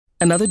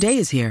Another day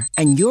is here,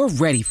 and you're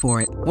ready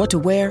for it. What to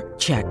wear?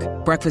 Check.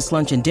 Breakfast,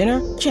 lunch, and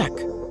dinner? Check.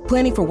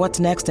 Planning for what's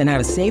next and how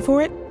to save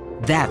for it?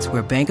 That's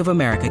where Bank of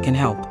America can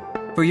help.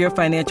 For your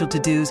financial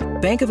to-dos,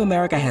 Bank of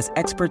America has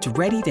experts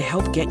ready to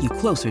help get you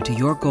closer to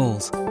your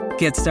goals.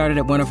 Get started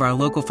at one of our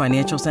local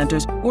financial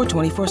centers or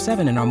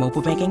 24/7 in our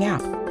mobile banking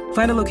app.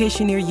 Find a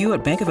location near you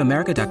at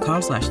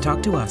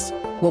bankofamerica.com/talktous.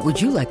 What would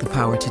you like the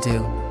power to do?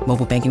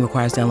 Mobile banking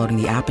requires downloading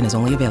the app and is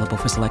only available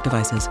for select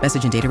devices.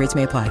 Message and data rates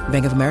may apply.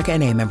 Bank of America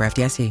N.A., member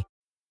FDIC.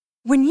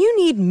 When you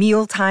need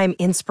mealtime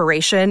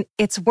inspiration,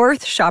 it's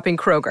worth shopping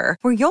Kroger,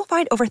 where you'll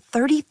find over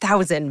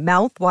 30,000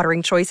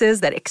 mouth-watering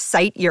choices that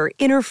excite your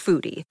inner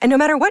foodie. And no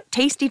matter what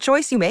tasty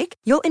choice you make,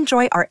 you'll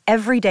enjoy our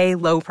everyday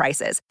low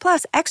prices,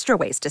 plus extra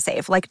ways to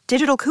save, like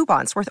digital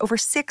coupons worth over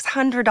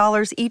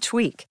 $600 each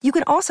week. You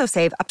can also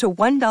save up to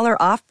 $1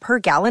 off per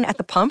gallon at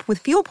the pump with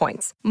fuel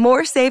points.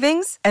 More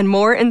savings and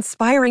more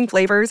inspiring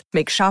flavors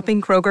make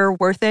shopping Kroger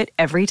worth it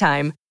every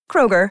time.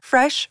 Kroger,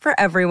 fresh for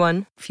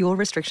everyone. Fuel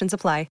restrictions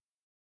apply.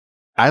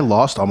 I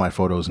lost all my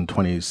photos in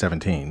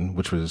 2017,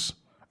 which was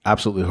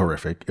absolutely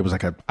horrific. It was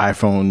like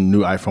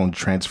new iPhone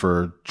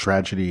transfer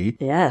tragedy.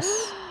 Yes.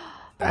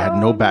 I had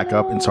no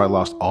backup, and so I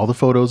lost all the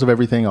photos of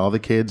everything, all the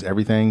kids,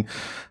 everything.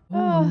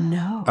 Oh,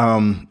 no.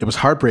 It was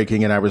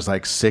heartbreaking, and I was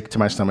like sick to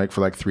my stomach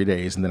for like 3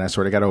 days, and then I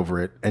sort of got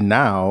over it. And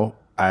now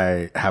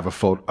I have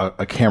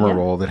a camera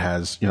roll that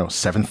has,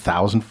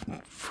 7,000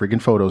 friggin'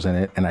 photos in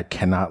it, and I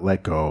cannot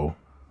let go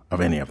of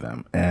any of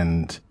them.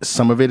 And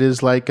some of it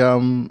is like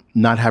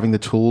not having the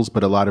tools,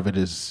 but a lot of it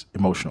is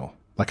emotional.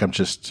 Like I'm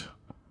just...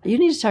 You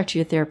need to talk to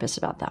your therapist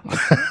about that one.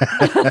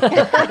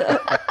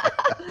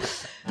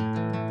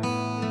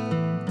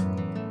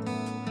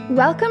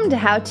 Welcome to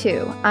How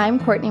To. I'm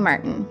Courtney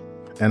Martin.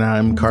 And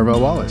I'm Carvel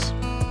Wallace.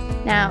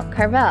 Now,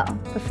 Carvel,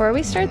 before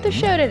we start the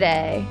show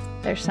today,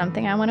 there's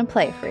something I want to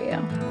play for you.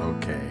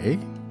 Okay.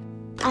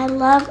 I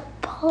love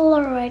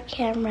Polaroid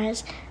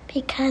cameras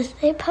because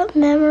they put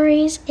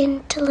memories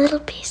into little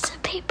pieces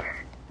of paper.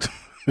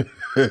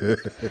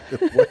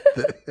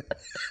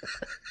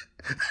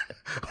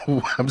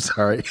 I'm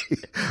sorry.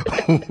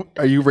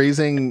 Are you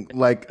raising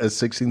like a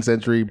 16th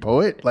century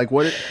poet? Like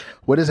what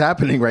is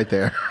happening right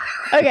there?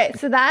 Okay,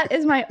 so that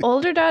is my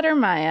older daughter,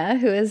 Maya,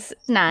 who is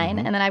 9.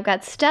 And then I've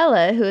got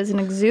Stella, who is an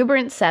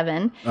exuberant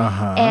 7.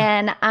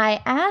 And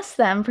I asked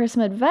them for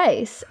some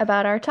advice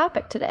about our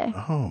topic today.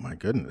 Oh, my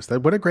goodness.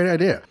 What a great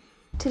idea.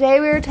 Today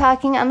we were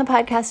talking on the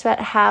podcast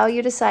about how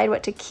you decide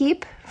what to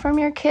keep from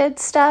your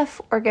kids' stuff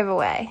or give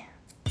away.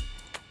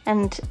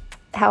 And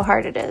how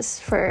hard it is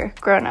for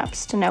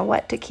grown-ups to know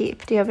what to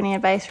keep. Do you have any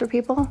advice for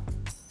people?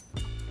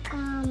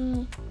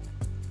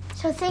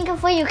 So think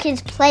of what your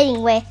kids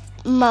playing with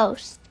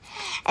most.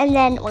 And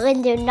then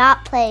when they're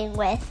not playing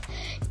with,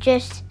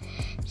 just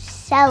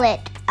sell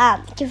it,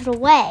 give it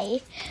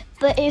away.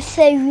 But if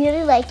they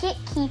really like it,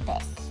 keep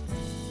it.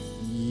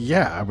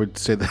 Yeah, I would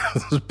say that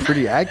was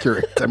pretty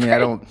accurate. I mean,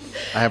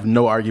 I have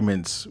no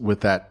arguments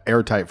with that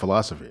airtight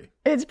philosophy.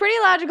 It's pretty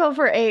logical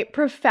for a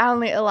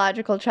profoundly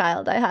illogical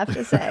child, I have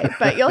to say.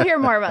 But you'll hear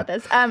more about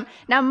this.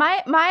 Now,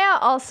 Maya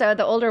also,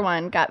 the older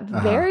one, got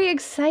very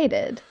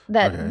excited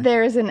that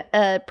there's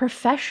a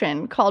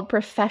profession called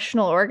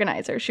professional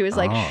organizer. She was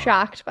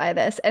shocked by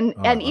this and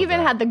even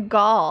had the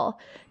gall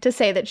to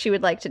say that she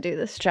would like to do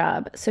this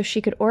job so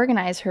she could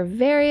organize her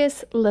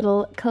various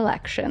little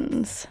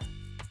collections.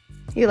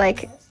 You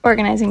like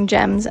organizing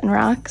gems and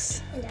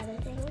rocks? And other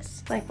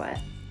things. Like what?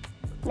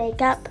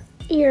 Makeup,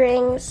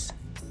 earrings,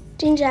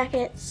 jean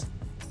jackets,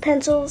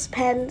 pencils,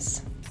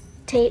 pens,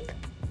 tape,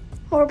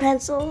 more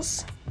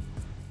pencils.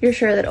 You're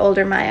sure that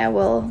older Maya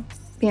will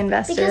be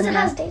invested because in it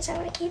has that? dates, I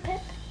want to keep it.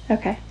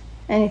 Okay.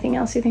 Anything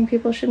else you think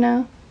people should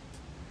know?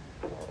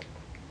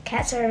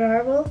 Cats are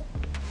adorable.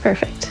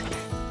 Perfect.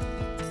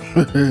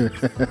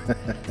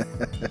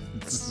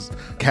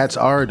 Cats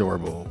are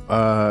adorable,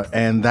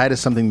 and that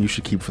is something you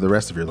should keep for the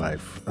rest of your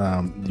life.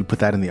 You put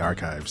that in the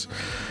archives.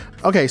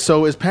 Okay,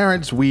 so as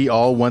parents, we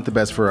all want the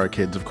best for our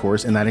kids, of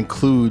course, and that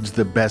includes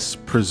the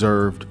best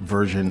preserved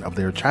version of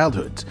their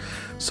childhoods.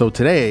 So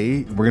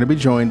today, we're going to be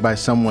joined by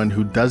someone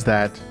who does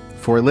that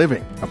for a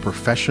living, a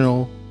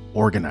professional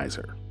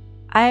organizer.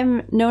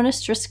 I'm Nona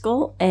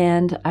Driscoll,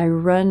 and I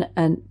run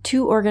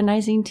 2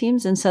 organizing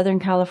teams in Southern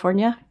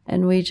California,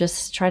 and we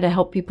just try to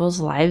help people's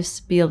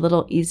lives be a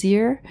little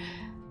easier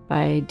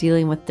by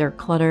dealing with their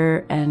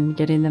clutter and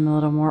getting them a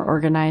little more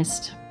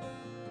organized.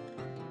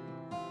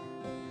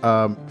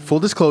 Full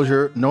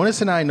disclosure,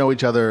 Nonis and I know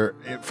each other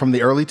from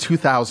the early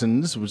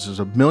 2000s, which was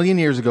a million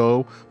years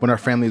ago when our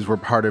families were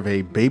part of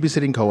a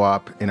babysitting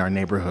co-op in our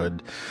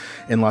neighborhood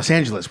in Los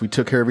Angeles. We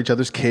took care of each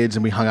other's kids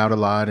and we hung out a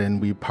lot and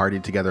we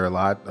partied together a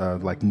lot,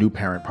 like new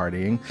parent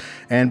partying.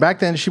 And back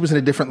then she was in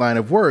a different line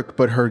of work,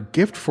 but her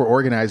gift for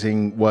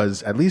organizing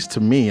was, at least to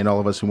me and all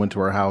of us who went to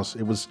her house,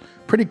 it was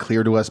pretty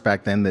clear to us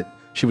back then that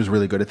she was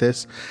really good at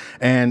this.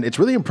 And it's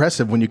really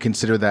impressive when you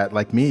consider that,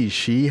 like me,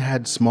 she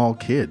had small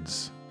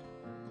kids.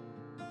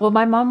 Well,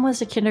 my mom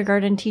was a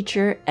kindergarten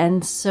teacher,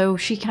 and so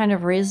she kind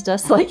of raised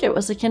us like it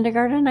was a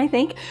kindergarten, I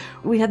think.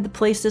 We had the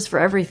places for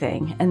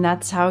everything, and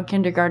that's how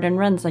kindergarten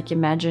runs. Like,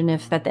 imagine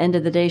if at the end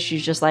of the day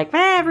she's just like,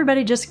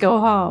 everybody just go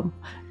home.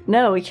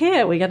 No, we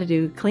can't. We got to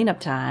do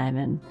cleanup time,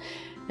 and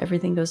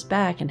everything goes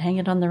back and hang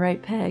it on the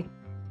right peg.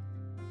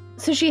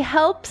 So she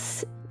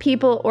helps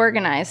people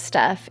organize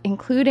stuff,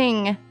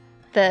 including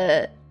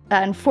the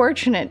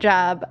unfortunate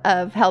job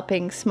of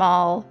helping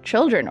small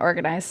children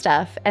organize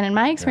stuff. And in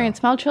my experience,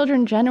 small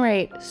children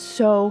generate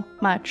so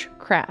much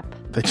crap.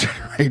 They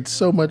generate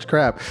so much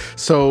crap.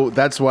 So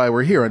that's why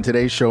we're here. On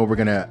today's show, we're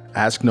going to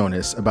ask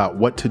Nonis about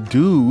what to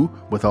do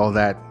with all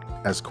that,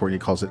 as Courtney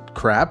calls it,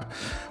 crap,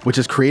 which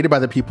is created by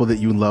the people that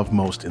you love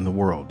most in the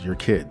world, your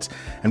kids.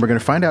 And we're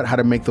going to find out how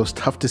to make those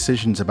tough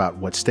decisions about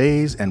what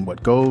stays and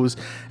what goes.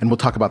 And we'll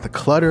talk about the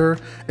clutter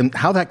and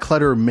how that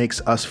clutter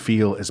makes us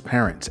feel as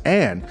parents.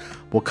 And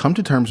we'll come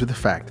to terms with the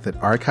fact that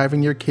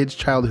archiving your kids'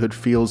 childhood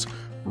feels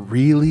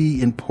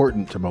really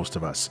important to most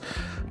of us,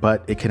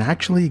 but it can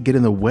actually get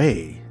in the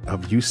way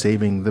of you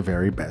saving the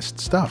very best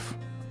stuff.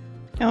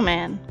 Oh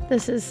man,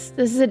 this is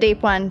a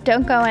deep one.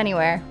 Don't go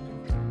anywhere.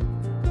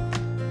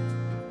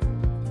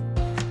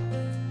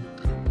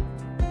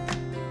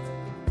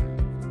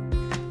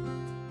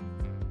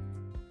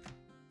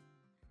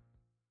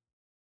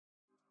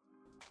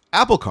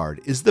 Apple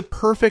Card is the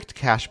perfect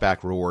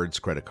cashback rewards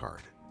credit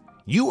card.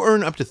 You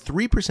earn up to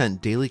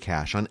 3% daily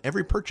cash on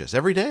every purchase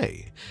every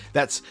day.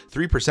 That's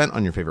 3%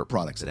 on your favorite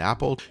products at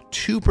Apple,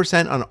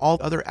 2% on all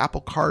other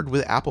Apple Card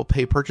with Apple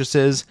Pay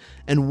purchases,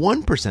 and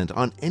 1%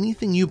 on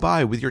anything you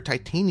buy with your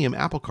titanium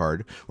Apple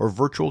Card or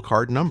virtual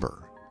card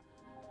number.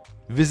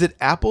 Visit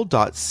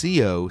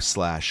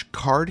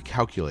apple.co/card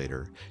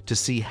calculator to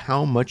see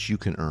how much you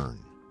can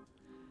earn.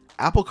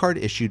 Apple Card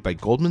issued by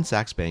Goldman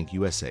Sachs Bank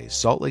USA,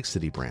 Salt Lake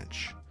City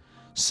branch.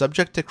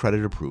 Subject to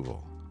credit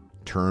approval.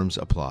 Terms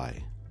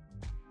apply.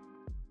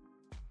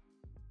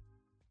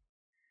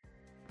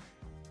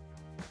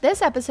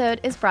 This episode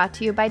is brought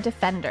to you by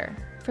Defender.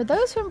 For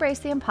those who embrace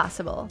the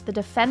impossible, the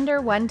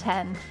Defender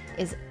 110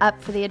 is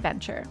up for the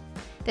adventure.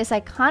 This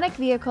iconic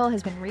vehicle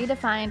has been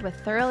redefined with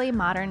thoroughly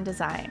modern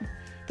design.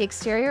 The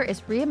exterior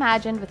is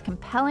reimagined with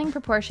compelling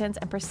proportions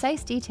and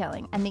precise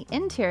detailing, and the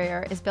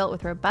interior is built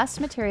with robust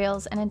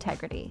materials and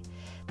integrity.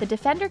 The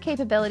Defender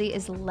capability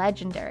is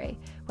legendary,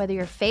 whether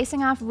you're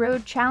facing off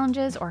road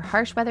challenges or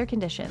harsh weather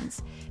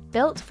conditions.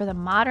 Built for the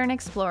modern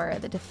explorer,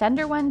 the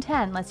Defender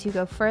 110 lets you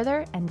go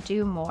further and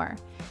do more.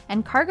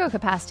 And cargo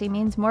capacity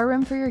means more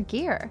room for your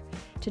gear.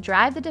 To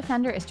drive the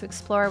Defender is to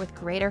explore with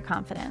greater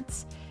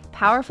confidence.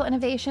 Powerful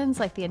innovations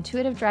like the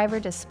intuitive driver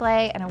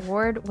display and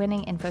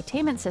award-winning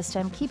infotainment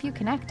system keep you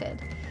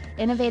connected.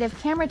 Innovative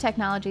camera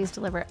technologies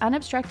deliver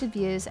unobstructed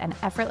views and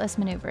effortless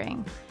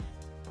maneuvering.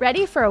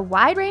 Ready for a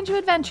wide range of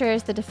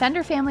adventures, the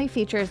Defender family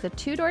features the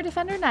two-door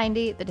Defender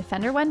 90, the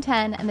Defender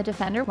 110, and the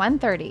Defender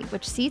 130,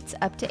 which seats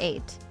up to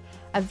 8.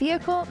 A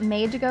vehicle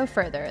made to go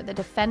further, the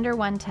Defender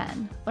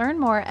 110. Learn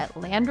more at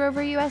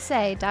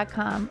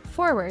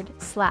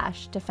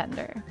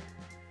LandRoverUSA.com/Defender.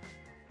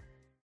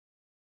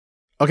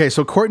 Okay,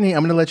 so Courtney,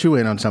 I'm going to let you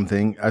in on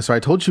something. So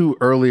I told you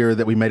earlier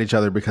that we met each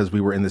other because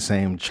we were in the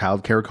same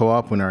childcare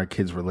co-op when our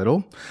kids were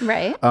little.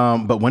 Right.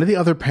 But one of the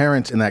other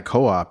parents in that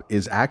co-op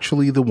is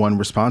actually the one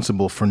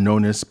responsible for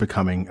Nonis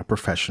becoming a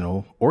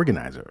professional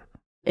organizer.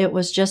 It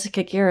was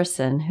Jessica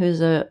Garrison,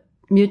 who's a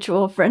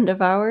mutual friend of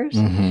ours.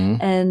 Mm-hmm.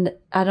 And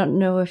I don't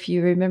know if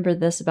you remember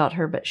this about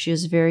her, but she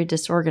was very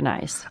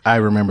disorganized. I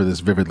remember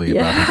this vividly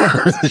about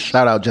her.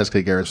 Shout out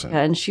Jessica Garrison.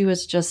 And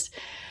she's just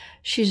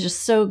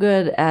so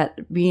good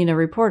at being a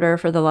reporter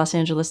for the Los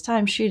Angeles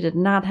Times. She did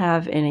not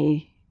have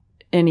any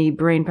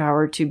brain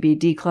power to be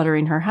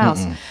decluttering her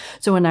house. Mm-mm.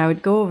 So when I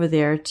would go over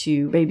there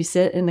to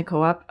babysit in the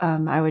co-op,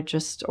 I would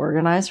just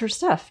organize her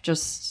stuff,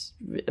 just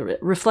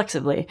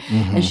reflexively.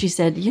 Mm-hmm. And she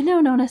said,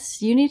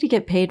 Nonis, you need to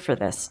get paid for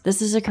this.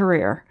 This is a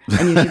career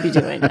and you should be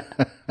doing it.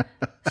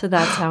 So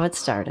that's how it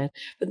started.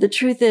 But the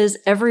truth is,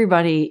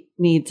 everybody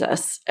needs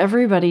us.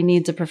 Everybody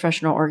needs a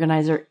professional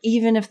organizer,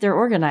 even if they're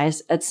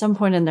organized at some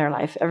point in their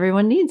life.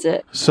 Everyone needs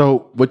it.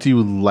 So what do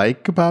you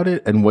like about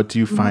it? And what do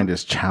you find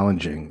is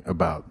challenging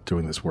about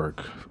doing this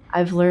work?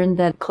 I've learned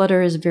that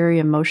clutter is very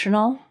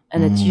emotional,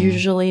 and it's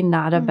usually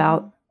not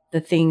about the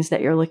things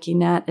that you're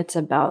looking at. It's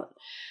about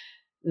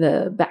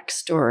the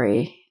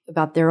backstory,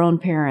 about their own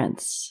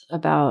parents,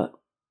 about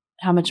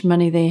how much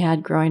money they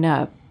had growing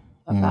up,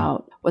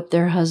 about what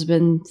their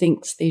husband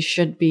thinks they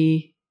should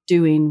be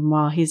doing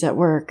while he's at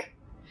work.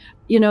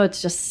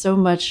 It's just so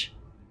much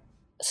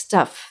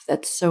stuff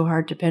that's so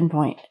hard to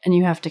pinpoint. And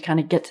you have to kind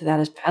of get to that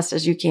as fast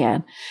as you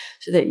can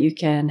so that you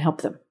can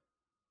help them.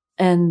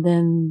 And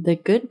then the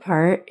good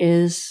part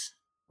is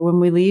when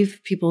we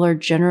leave, people are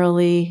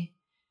generally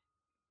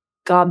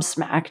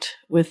gobsmacked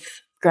with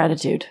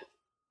gratitude.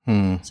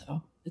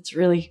 So it's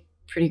really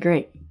pretty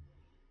great.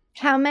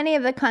 How many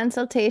of the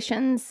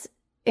consultations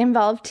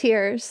involve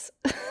tears?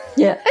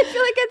 Yeah. I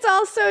feel like it's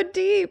all so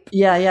deep.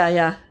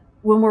 Yeah.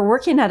 When we're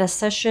working at a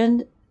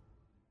session,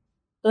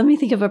 Let me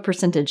think of a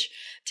percentage.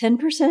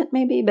 10%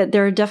 maybe, but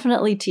there are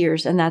definitely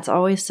tiers. And that's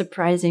always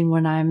surprising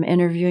when I'm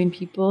interviewing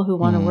people who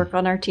want to work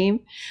on our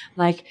team.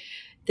 Like,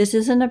 this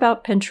isn't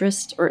about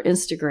Pinterest or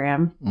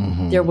Instagram.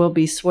 There will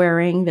be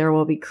swearing. There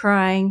will be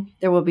crying.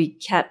 There will be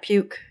cat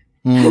puke.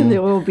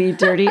 There will be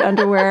dirty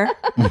underwear.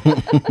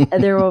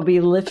 And there will be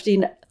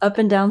lifting up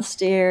and down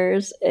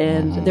stairs.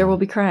 And there will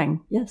be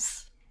crying.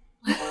 Yes.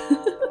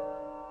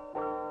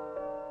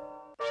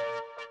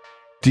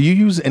 Do you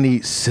use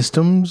any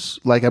systems?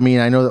 Like, I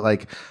mean, I know that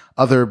like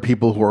other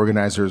people who are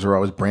organizers are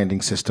always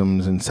branding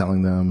systems and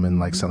selling them and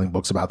like selling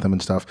books about them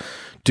and stuff.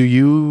 Do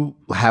you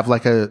have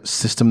like a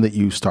system that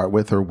you start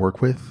with or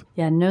work with?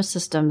 Yeah, no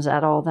systems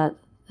at all. That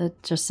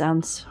just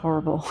sounds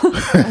horrible.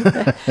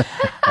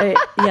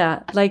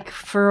 Yeah, like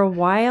for a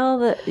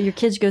while, your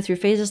kids go through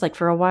phases. Like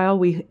for a while,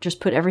 we just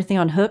put everything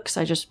on hooks.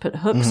 I just put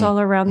hooks all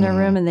around their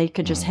room, and they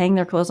could just hang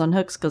their clothes on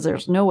hooks because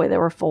there's no way they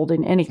were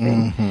folding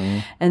anything.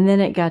 And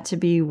then it got to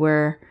be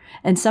where,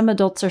 and some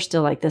adults are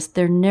still like this,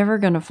 they're never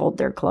going to fold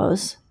their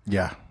clothes.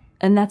 Yeah.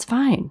 And that's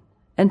fine.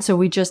 And so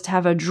we just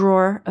have a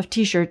drawer of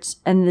T-shirts,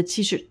 and the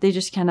T-shirt, they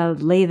just kind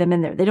of lay them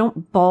in there. They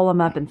don't ball them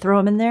up and throw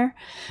them in there,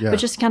 but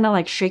just kind of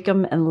like shake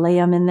them and lay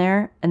them in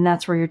there. And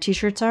that's where your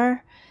T-shirts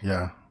are.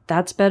 Yeah.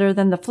 That's better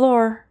than the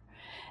floor.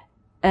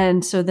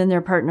 And so then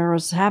their partner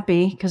was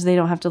happy because they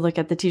don't have to look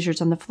at the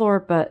T-shirts on the floor,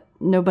 but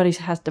nobody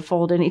has to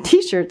fold any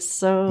T-shirts.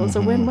 So it's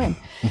a win-win.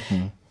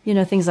 You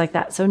know, things like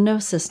that. So no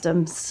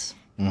systems.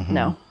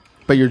 No.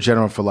 But your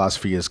general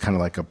philosophy is kind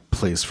of like a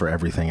place for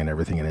everything and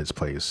everything in its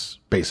place,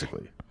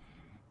 basically.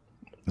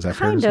 Is that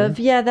fair to say? Kind of,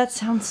 yeah. That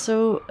sounds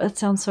so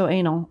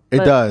anal.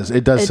 It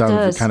does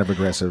sound kind of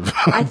aggressive.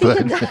 I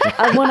think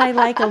one I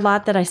like a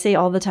lot that I say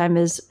all the time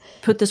is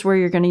put this where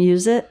you're going to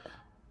use it.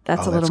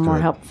 That's a little more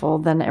helpful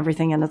than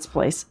everything in its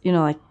place. You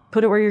know, like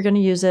put it where you're going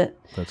to use it.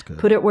 That's good.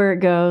 Put it where it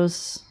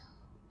goes.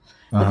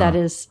 But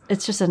it's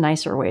just a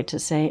nicer way to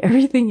say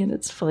everything in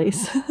its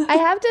place. I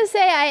have to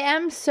say, I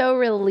am so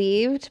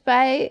relieved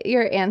by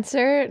your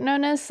answer,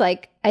 Nonis.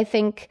 Like, I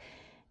think,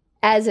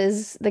 as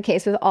is the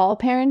case with all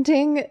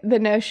parenting, the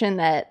notion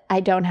that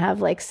I don't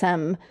have like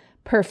some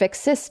perfect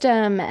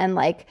system and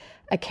like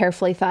a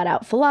carefully thought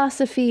out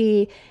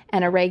philosophy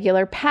and a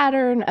regular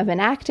pattern of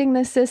enacting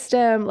the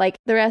system, like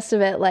the rest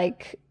of it,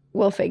 like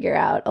we'll figure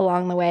out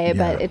along the way. Yeah.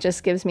 But it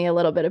just gives me a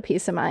little bit of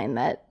peace of mind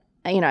that,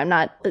 you know, I'm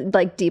not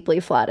like deeply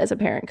flawed as a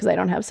parent because I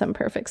don't have some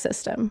perfect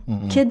system.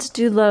 Kids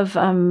do love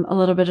a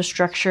little bit of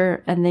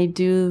structure, and they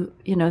do,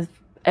 you know,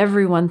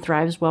 everyone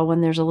thrives well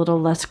when there's a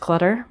little less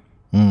clutter.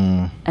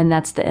 And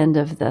that's the end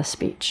of the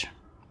speech.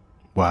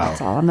 Wow.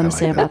 That's all I'm going to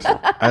say about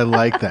that. I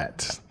like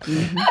that.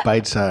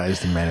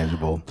 Bite-sized and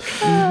manageable.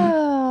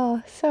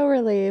 Oh, so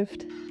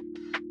relieved.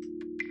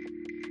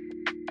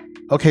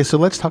 Okay, so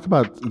let's talk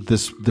about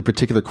the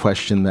particular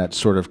question that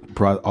sort of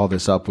brought all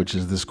this up, which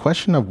is this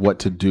question of what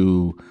to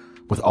do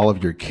with all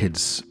of your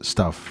kids'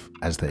 stuff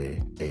as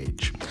they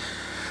age.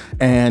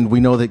 And we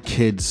know that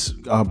kids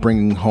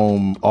bring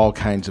home all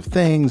kinds of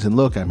things. And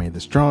look, I made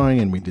this drawing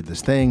and we did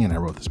this thing and I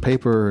wrote this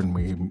paper and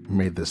we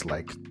made this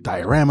like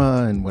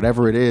diorama and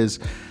whatever it is.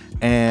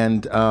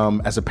 And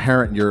as a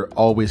parent, you're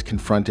always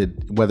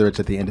confronted, whether it's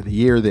at the end of the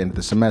year, the end of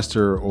the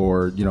semester,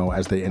 or, you know,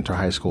 as they enter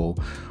high school,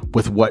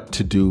 with what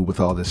to do with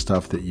all this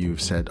stuff that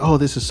you've said, oh,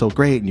 this is so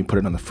great. And you put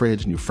it on the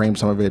fridge and you frame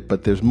some of it,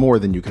 but there's more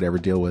than you could ever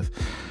deal with.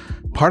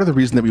 Part of the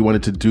reason that we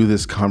wanted to do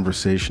this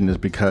conversation is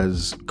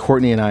because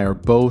Courtney and I are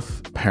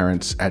both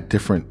parents at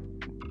different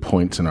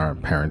points in our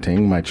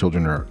parenting. My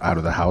children are out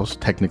of the house,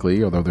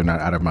 technically, although they're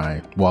not out of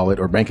my wallet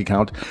or bank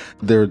account.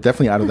 They're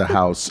definitely out of the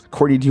house.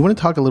 Courtney, do you want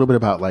to talk a little bit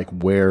about like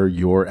where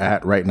you're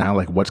at right now,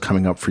 like what's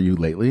coming up for you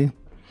lately?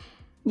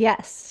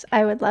 Yes,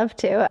 I would love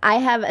to. I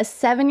have a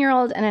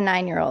 7-year-old and a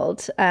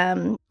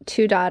 9-year-old,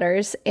 2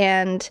 daughters,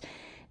 and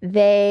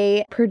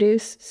they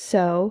produce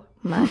so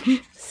much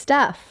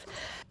stuff.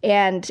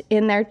 And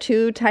in their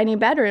 2 tiny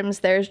bedrooms,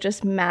 there's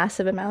just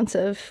massive amounts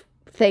of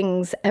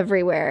things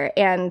everywhere.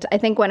 And I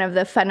think one of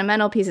the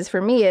fundamental pieces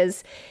for me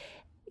is,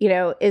 you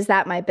know, is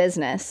that my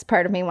business?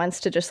 Part of me wants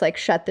to just like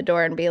shut the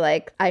door and be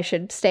like, I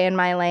should stay in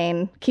my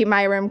lane, keep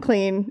my room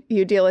clean,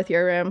 you deal with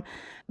your room.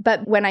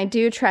 But when I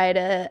do try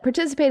to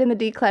participate in the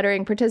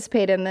decluttering,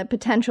 participate in the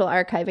potential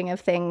archiving of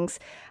things,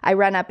 I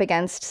run up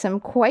against some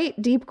quite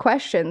deep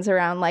questions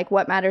around like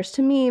what matters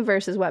to me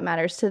versus what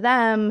matters to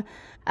them.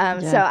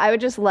 So I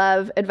would just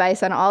love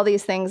advice on all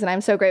these things. And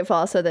I'm so grateful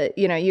also that,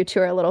 you know, you two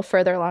are a little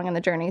further along in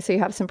the journey. So you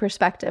have some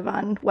perspective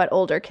on what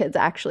older kids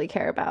actually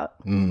care about.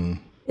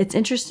 It's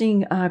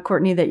interesting,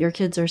 Courtney, that your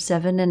kids are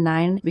 7 and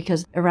 9,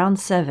 because around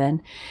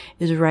 7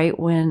 is right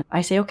when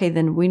I say, okay,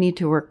 then we need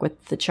to work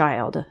with the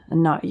child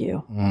and not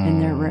you in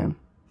their room.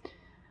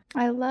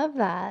 I love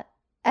that.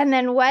 And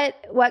then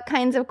what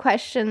kinds of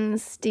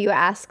questions do you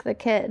ask the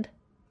kid?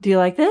 Do you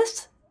like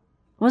this?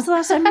 When's the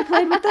last time you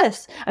played with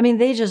this? I mean,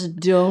 they just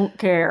don't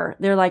care.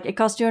 They're like, it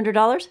costs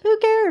 $200? Who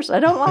cares? I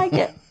don't like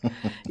it.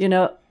 You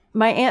know,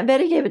 my Aunt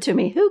Betty gave it to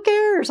me. Who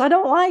cares? I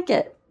don't like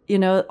it. You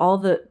know, all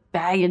the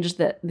baggage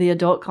that the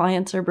adult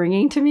clients are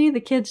bringing to me, the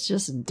kids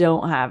just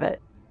don't have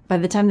it. By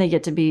the time they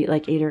get to be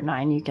like 8 or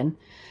 9, you can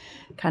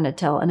kind of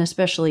tell, and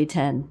especially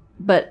 10.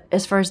 But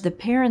as far as the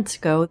parents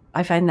go,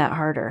 I find that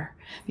harder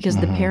because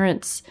the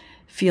parents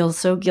feel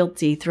so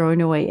guilty throwing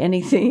away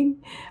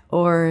anything,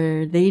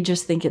 or they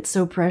just think it's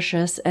so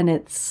precious, and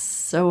it's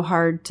so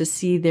hard to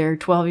see their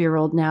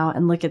 12-year-old now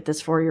and look at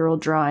this 4-year-old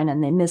drawing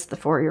and they miss the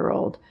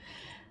 4-year-old.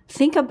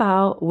 Think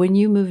about when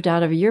you moved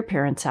out of your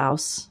parents'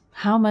 house,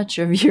 how much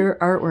of your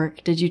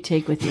artwork did you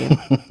take with you?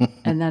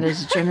 And that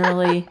is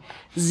generally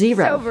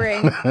 0.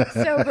 Sobering.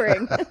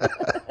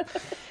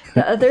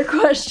 The other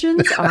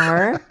questions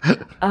are,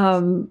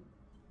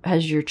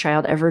 has your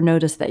child ever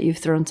noticed that you've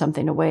thrown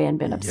something away and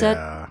been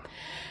upset?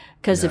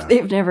 Because if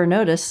they've never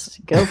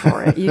noticed, go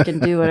for it. You can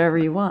do whatever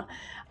you want.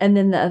 And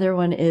then the other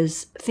one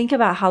is, think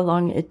about how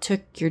long it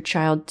took your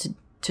child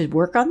to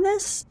work on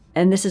this.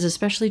 And this is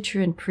especially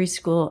true in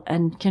preschool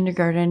and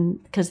kindergarten,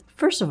 because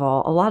first of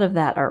all, a lot of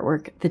that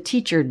artwork, the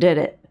teacher did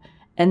it.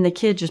 And the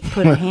kid just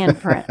put a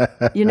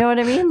handprint. You know what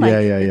I mean? Like,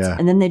 yeah.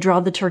 And then they draw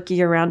the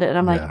turkey around it. And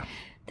I'm like,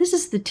 this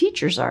is the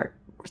teacher's art.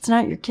 It's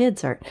not your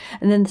kid's art.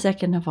 And then the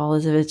second of all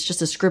is if it's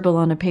just a scribble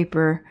on a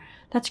paper,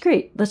 that's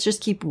great. Let's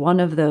just keep one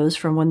of those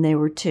from when they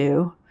were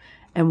 2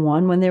 and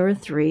one when they were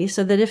 3,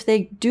 so that if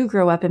they do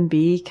grow up and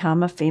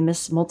become a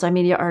famous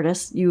multimedia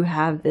artist, you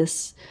have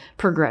this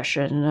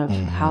progression of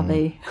how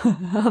they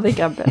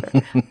got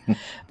better.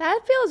 That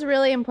feels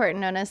really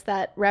important, Notice,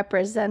 that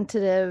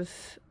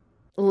representative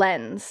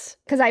lens,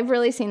 because I've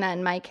really seen that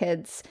in my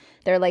kids.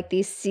 They're like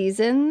these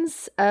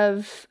seasons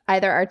of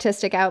either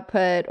artistic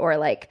output or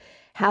like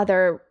how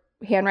their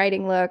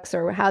handwriting looks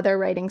or how they're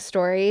writing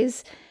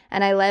stories.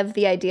 And I love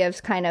the idea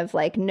of kind of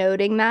like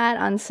noting that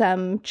on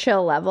some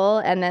chill level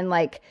and then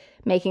like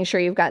making sure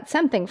you've got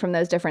something from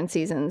those different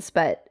seasons,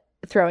 but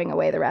throwing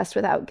away the rest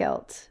without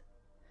guilt.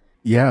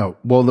 Yeah.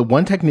 Well, the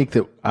one technique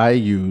that I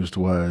used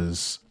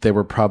was they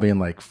were probably in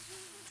like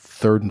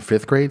 3rd and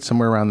 5th grade,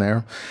 somewhere around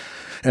there.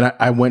 And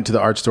I went to the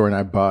art store and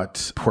I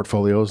bought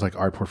portfolios, like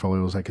art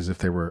portfolios, like as if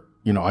they were,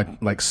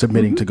 like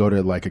submitting to go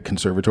to like a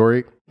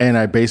conservatory. And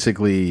I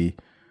basically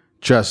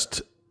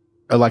just,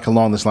 like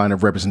along this line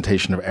of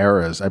representation of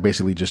eras, I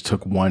basically just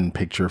took one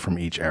picture from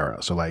each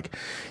era. So like,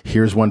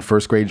 here's one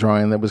 1st grade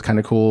drawing that was kind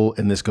of cool,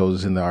 and this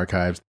goes in the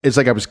archives. It's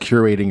like I was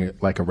curating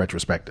like a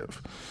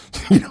retrospective.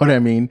 You know what I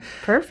mean?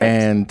 Perfect.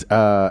 And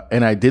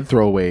I did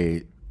throw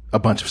away a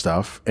bunch of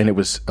stuff, and it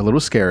was a little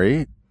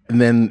scary. And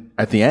then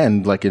at the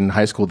end, like in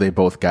high school, they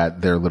both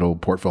got their little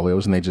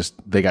portfolios and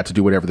they got to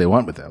do whatever they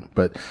want with them.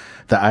 But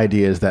the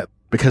idea is that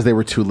because they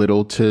were too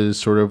little to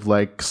sort of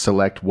like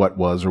select what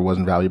was or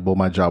wasn't valuable,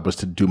 my job was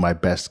to do my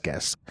best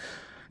guess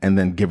and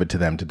then give it to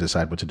them to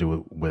decide what to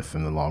do with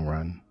in the long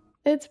run.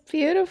 It's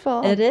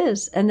beautiful. It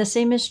is. And the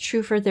same is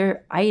true for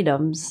their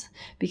items,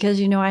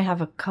 because, I have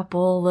a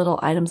couple little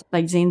items,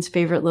 like Zane's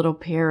favorite little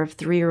pair of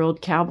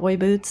 3-year-old cowboy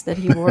boots that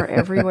he wore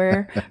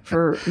everywhere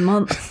for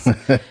months.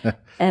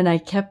 And I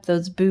kept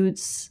those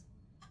boots,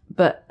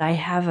 but I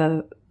have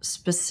a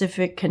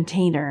specific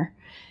container,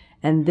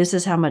 and this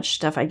is how much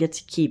stuff I get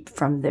to keep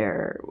from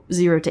their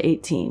 0 to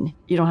 18.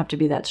 You don't have to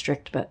be that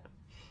strict, but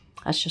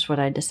that's just what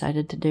I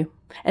decided to do.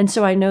 And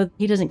so I know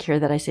he doesn't care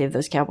that I saved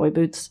those cowboy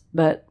boots,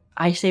 but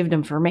I saved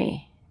them for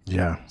me.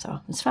 Yeah. So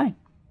it's fine.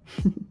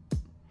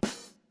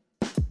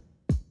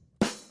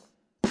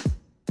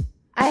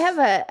 I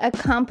have a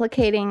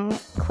complicating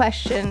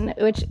question,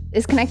 which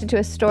is connected to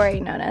a story,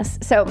 Notice.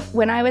 So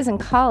when I was in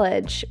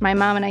college, my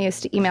mom and I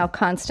used to email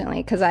constantly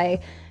because I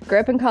grew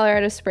up in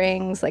Colorado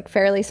Springs, like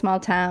fairly small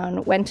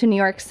town, went to New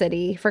York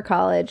City for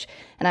college,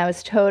 and I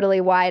was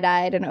totally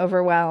wide-eyed and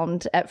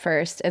overwhelmed at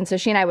first. And so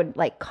she and I would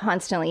like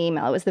constantly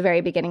email. It was the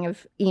very beginning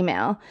of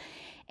email.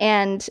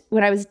 And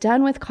when I was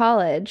done with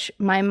college,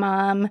 my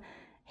mom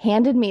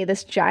handed me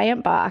this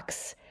giant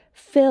box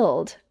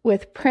filled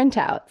with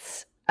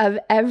printouts of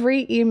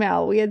every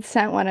email we had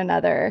sent one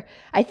another.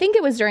 I think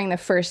it was during the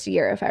first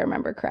year, if I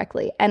remember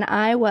correctly. And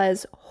I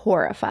was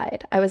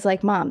horrified. I was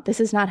like, Mom, this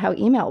is not how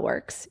email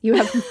works. You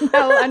have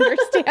no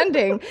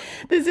understanding.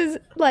 This is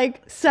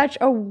like such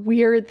a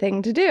weird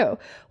thing to do.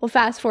 Well,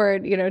 fast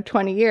forward,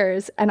 20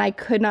 years, and I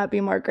could not be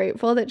more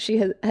grateful that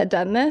she had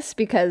done this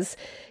because,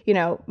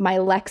 my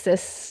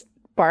Lexis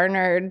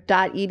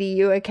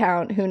barnard.edu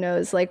account, who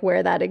knows like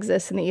where that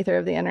exists in the ether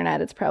of the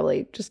internet. It's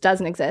probably just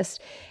doesn't exist.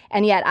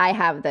 And yet I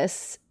have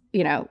this,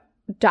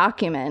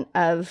 document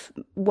of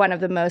one of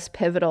the most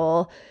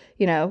pivotal,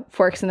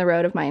 forks in the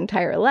road of my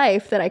entire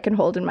life that I can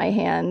hold in my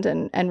hand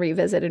and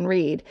revisit and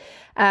read.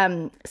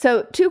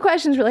 So 2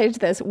 questions related to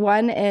this.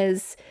 One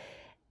is,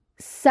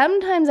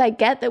 sometimes I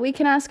get that we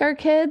can ask our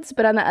kids,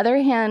 but on the other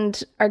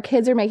hand, our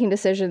kids are making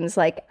decisions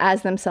like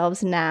as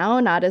themselves now,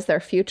 not as their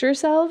future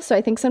selves. So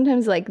I think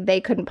sometimes like they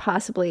couldn't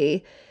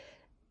possibly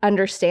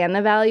understand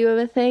the value of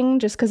a thing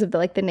just because of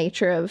the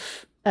nature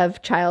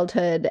of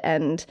childhood.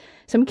 And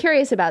so I'm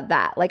curious about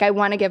that. Like, I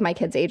want to give my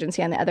kids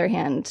agency. On the other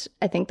hand,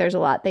 I think there's a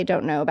lot they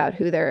don't know about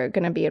who they're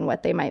going to be and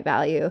what they might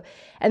value.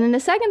 And then the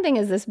second thing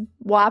is this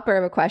whopper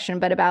of a question,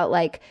 but about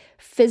like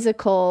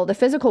the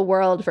physical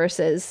world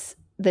versus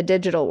the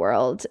digital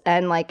world.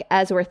 And like,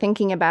 as we're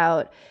thinking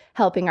about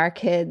helping our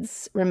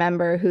kids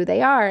remember who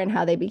they are and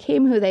how they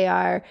became who they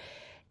are,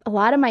 a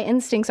lot of my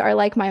instincts are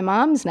like my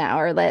mom's now,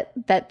 or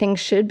that things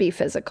should be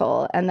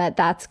physical and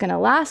that's going to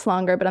last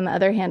longer. But on the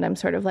other hand, I'm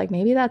sort of like,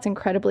 maybe that's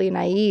incredibly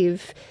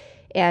naive,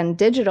 and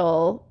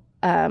digital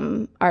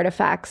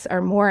artifacts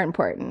are more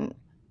important.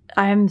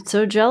 I'm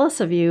so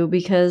jealous of you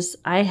because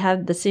I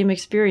had the same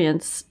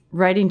experience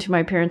writing to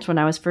my parents when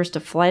I was first a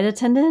flight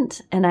attendant,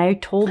 and I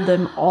told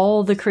them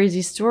all the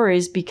crazy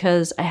stories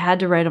because I had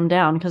to write them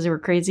down because they were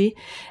crazy.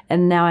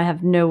 And now I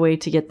have no way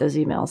to get those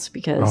emails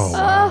because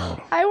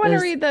I want to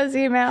read those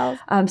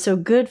emails. So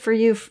good for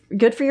you.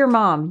 Good for your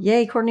mom.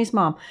 Yay, Courtney's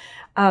mom.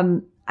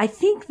 I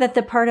think that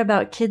the part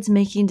about kids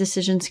making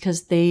decisions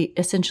because they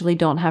essentially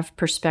don't have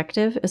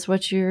perspective is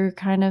what you're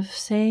kind of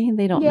saying.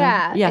 They don't know.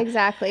 Yeah,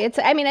 exactly.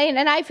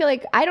 And I feel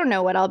like I don't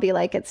know what I'll be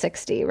like at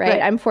 60,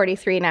 right? I'm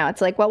 43 now.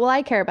 It's like, what will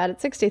I care about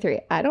at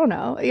 63? I don't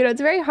know.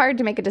 It's very hard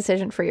to make a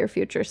decision for your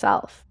future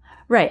self.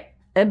 Right.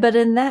 But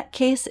in that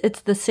case,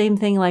 it's the same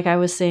thing like I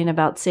was saying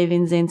about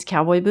saving Zane's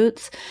cowboy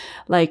boots.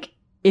 Like,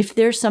 if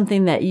there's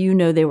something that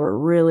they were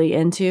really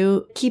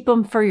into, keep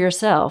them for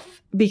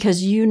yourself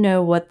because you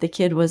know what the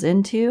kid was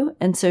into.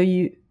 And so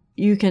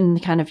you can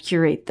kind of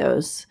curate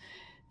those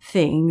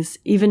things,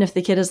 even if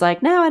the kid is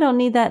like, no, I don't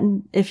need that.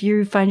 And if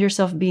you find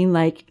yourself being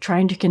like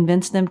trying to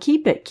convince them,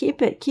 keep it,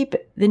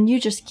 then you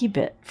just keep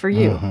it for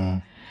you.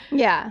 Mm-hmm.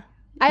 Yeah.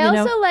 I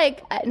also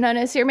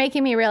notice you're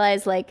making me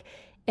realize like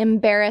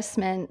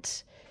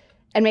embarrassment,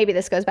 and maybe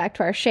this goes back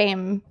to our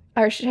shame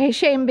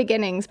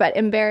beginnings, but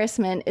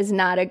embarrassment is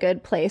not a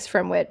good place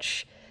from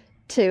which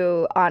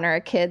to honor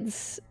a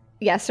kid's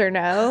yes or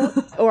no,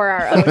 or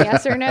our own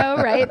yes or no,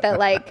 right? That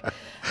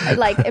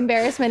like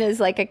embarrassment is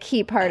like a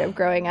key part of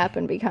growing up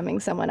and becoming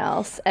someone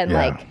else. And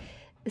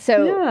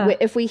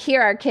if we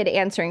hear our kid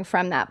answering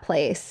from that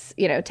place,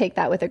 take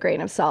that with a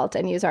grain of salt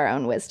and use our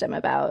own wisdom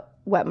about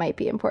what might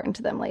be important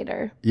to them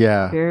later.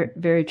 Yeah. Very,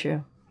 very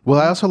true. Well,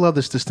 I also love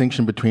this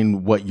distinction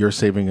between what you're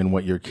saving and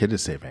what your kid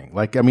is saving.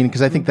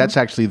 Because I think that's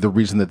actually the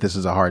reason that this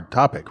is a hard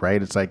topic,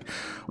 right? It's like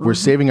we're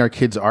saving our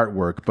kids'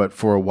 artwork, but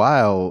for a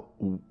while,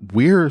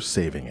 we're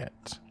saving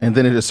it. And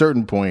then at a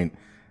certain point,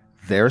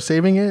 they're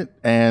saving it.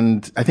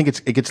 And I think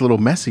it gets a little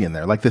messy in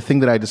there. Like the thing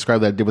that I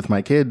described that I did with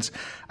my kids,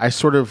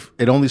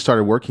 it only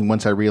started working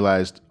once I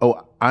realized,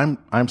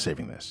 I'm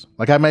saving this.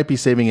 Like I might be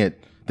saving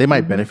it. They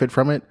might benefit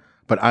from it,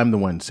 but I'm the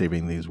one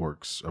saving these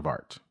works of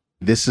art.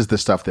 This is the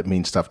stuff that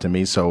means stuff to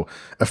me. So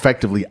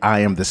effectively,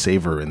 I am the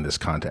saver in this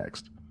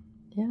context.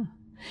 Yeah.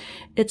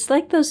 It's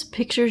like those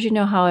pictures,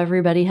 how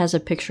everybody has a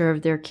picture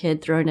of their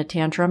kid throwing a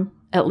tantrum,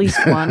 at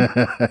least one.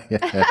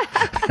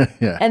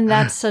 Yeah. And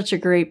that's such a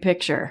great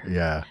picture.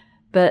 Yeah.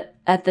 But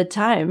at the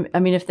time,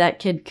 if that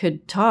kid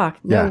could talk,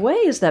 no way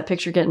is that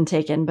picture getting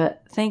taken.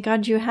 But thank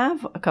God you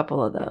have a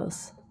couple of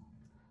those.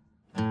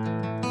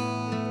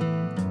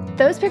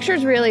 Those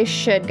pictures really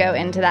should go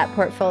into that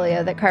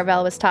portfolio that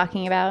Carvel was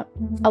talking about,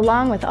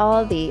 along with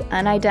all the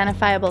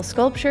unidentifiable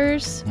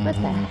sculptures. What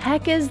the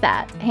heck is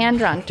that?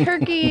 Hand-drawn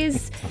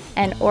turkeys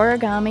and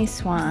origami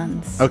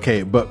swans.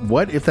 Okay, but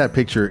what if that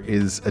picture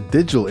is a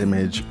digital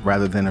image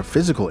rather than a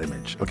physical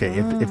image? Okay,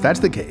 if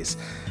that's the case,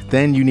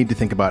 then you need to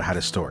think about how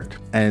to store it.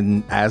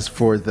 And as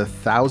for the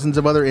thousands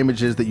of other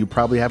images that you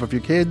probably have of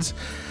your kids,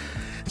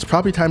 it's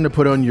probably time to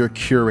put on your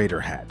curator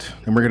hat.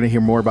 And we're going to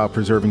hear more about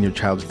preserving your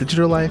child's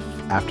digital life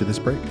after this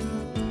break.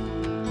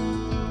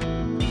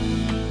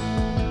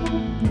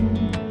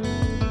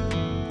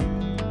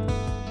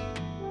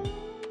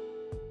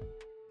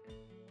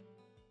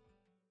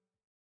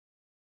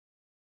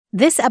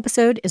 This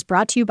episode is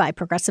brought to you by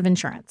Progressive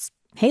Insurance.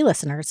 Hey,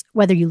 listeners,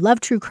 whether you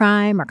love true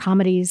crime or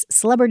comedies,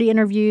 celebrity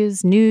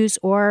interviews, news,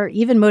 or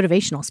even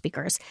motivational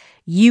speakers,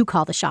 you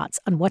call the shots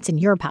on what's in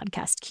your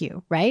podcast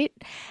queue, right?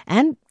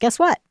 And guess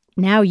what?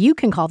 Now you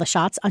can call the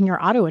shots on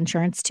your auto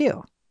insurance,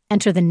 too.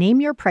 Enter the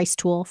Name Your Price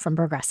tool from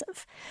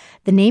Progressive.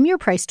 The Name Your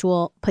Price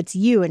tool puts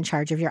you in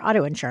charge of your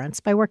auto insurance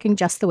by working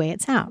just the way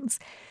it sounds.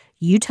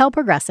 You tell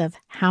Progressive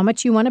how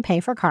much you want to pay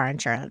for car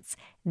insurance.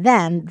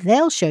 Then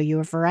they'll show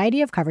you a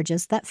variety of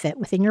coverages that fit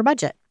within your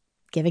budget,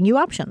 giving you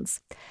options.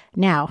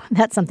 Now,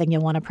 that's something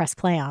you'll want to press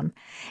play on.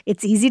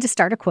 It's easy to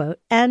start a quote,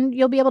 and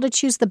you'll be able to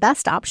choose the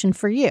best option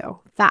for you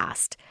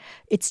fast.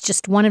 It's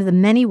just one of the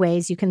many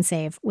ways you can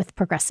save with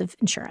Progressive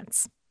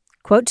Insurance.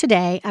 Quote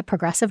today at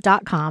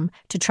Progressive.com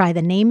to try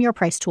the Name Your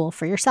Price tool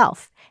for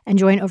yourself and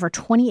join over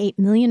 28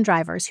 million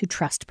drivers who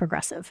trust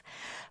Progressive.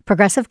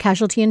 Progressive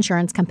Casualty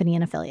Insurance Company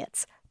and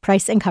Affiliates.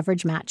 Price and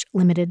coverage match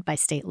limited by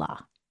state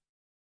law.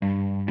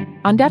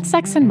 On Death,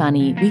 Sex, and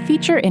Money, we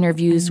feature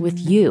interviews with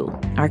you,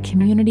 our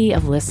community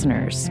of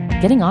listeners,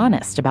 getting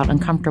honest about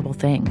uncomfortable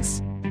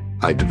things.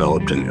 I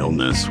developed an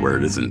illness where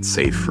it isn't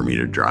safe for me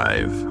to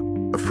drive.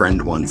 A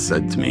friend once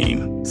said to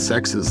me,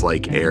 sex is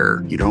like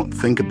air. You don't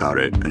think about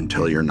it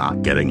until you're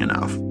not getting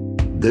enough.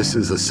 This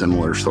is a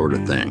similar sort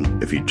of thing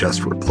if you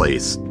just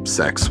replace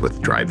sex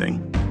with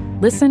driving.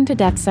 Listen to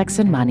Death, Sex,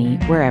 and Money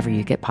wherever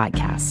you get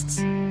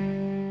podcasts.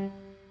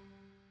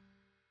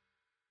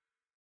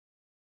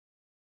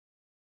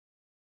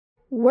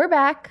 We're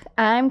back.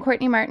 I'm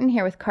Courtney Martin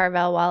here with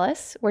Carvel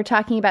Wallace. We're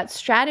talking about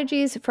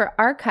strategies for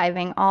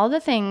archiving all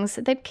the things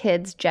that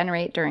kids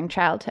generate during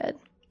childhood.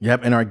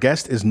 Yep, and our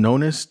guest is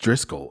Nonis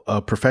Driscoll,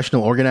 a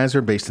professional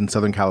organizer based in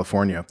Southern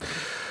California.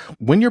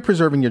 When you're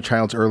preserving your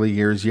child's early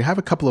years, you have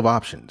a couple of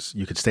options.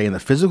 You could stay in the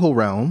physical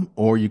realm,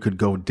 or you could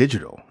go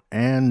digital.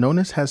 And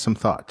Nonis has some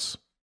thoughts.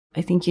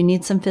 I think you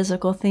need some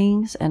physical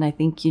things, and I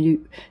think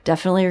you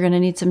definitely are going to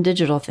need some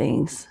digital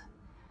things.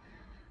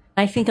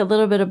 I think a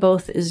little bit of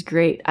both is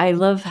great. I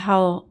love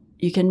how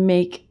you can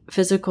make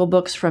physical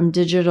books from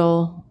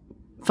digital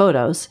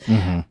photos.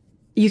 Mm-hmm.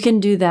 You can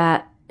do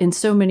that in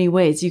so many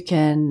ways. You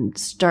can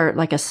start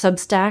like a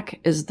Substack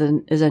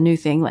is a new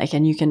thing,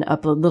 and you can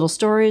upload little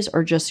stories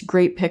or just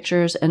great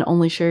pictures and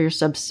only share your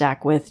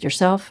Substack with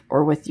yourself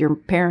or with your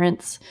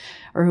parents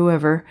or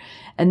whoever.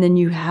 And then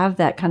you have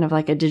that kind of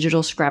like a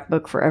digital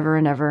scrapbook forever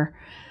and ever.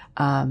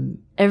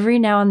 Every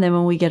now and then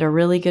when we get a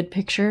really good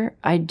picture,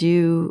 I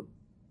do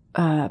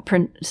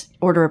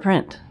order a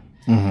print.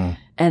 Mm-hmm.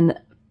 And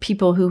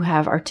people who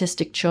have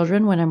artistic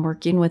children, when I'm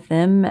working with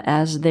them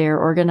as their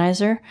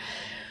organizer,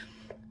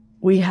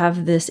 we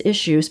have this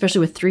issue,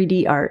 especially with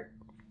 3D art.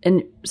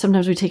 And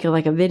sometimes we take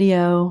a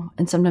video,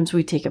 and sometimes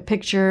we take a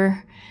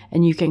picture,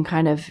 and you can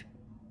kind of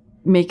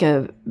make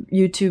a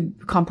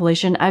YouTube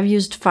compilation. I've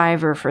used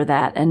Fiverr for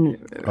that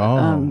and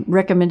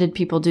recommended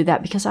people do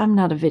that because I'm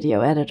not a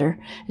video editor.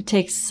 It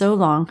takes so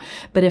long.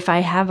 But if I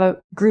have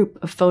a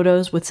group of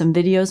photos with some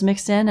videos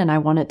mixed in and I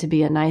want it to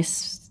be a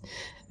nice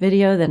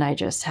video, then I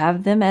just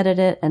have them edit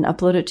it and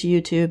upload it to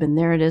YouTube, and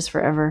there it is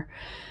forever.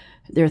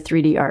 Their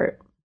 3D art.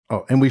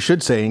 Oh, and we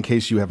should say, in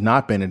case you have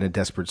not been in a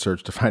desperate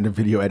search to find a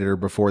video editor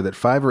before, that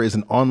Fiverr is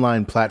an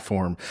online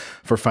platform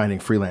for finding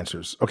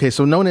freelancers. Okay,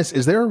 so Nonis,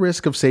 is there a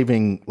risk of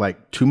saving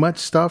too much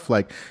stuff?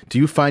 Do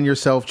you find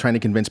yourself trying to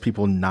convince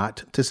people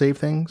not to save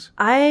things?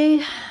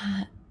 I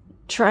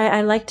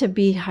like to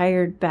be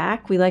hired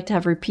back. We like to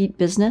have repeat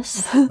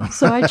business.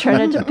 So I try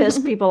not to piss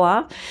people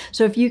off.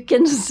 So if you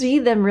can see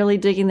them really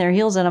digging their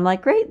heels in, I'm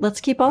like, great, let's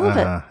keep all of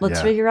it.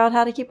 Let's figure out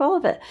how to keep all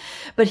of it.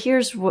 But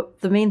here's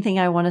what the main thing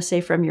I want to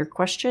say from your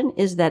question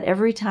is that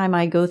every time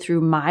I go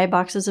through my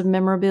boxes of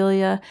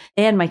memorabilia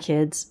and my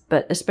kids,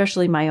 but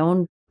especially my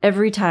own,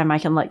 every time I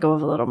can let go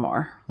of a little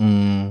more.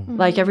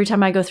 Mm. Every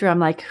time I go through, I'm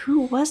like,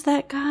 who was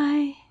that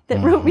guy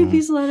that wrote me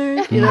these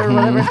letters, or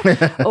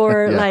whatever,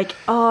 or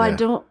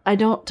I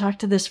don't talk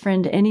to this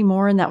friend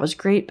anymore, and that was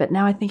great, but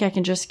now I think I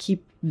can just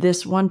keep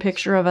this one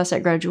picture of us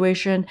at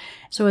graduation.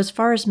 So as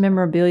far as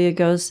memorabilia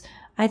goes,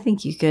 I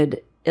think you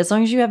could, as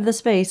long as you have the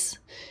space,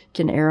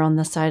 can err on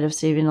the side of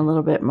saving a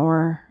little bit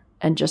more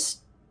and just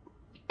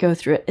go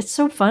through it. It's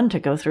so fun to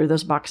go through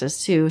those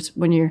boxes too. It's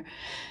when you're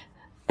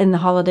in the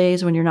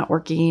holidays, when you're not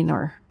working,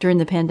 or during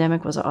the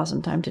pandemic was an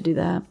awesome time to do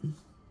that.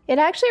 It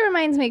actually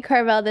reminds me,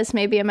 Carvel, this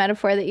may be a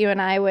metaphor that you and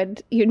I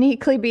would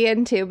uniquely be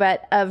into,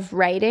 but of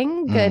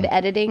writing, good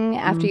editing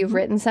after you've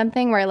written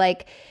something where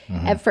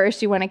at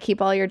first you want to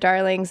keep all your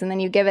darlings and then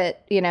you give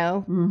it,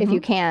 if you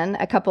can,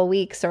 a couple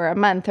weeks or a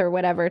month or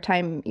whatever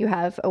time you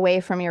have away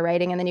from your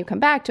writing. And then you come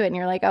back to it and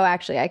you're like, oh,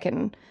 actually, I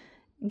can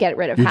get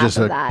rid of half of that.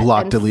 You're just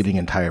block deleting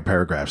entire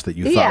paragraphs that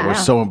you thought were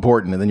so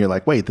important. And then you're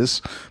like, wait,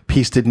 this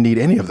piece didn't need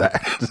any of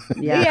that.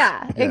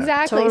 Yeah,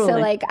 exactly.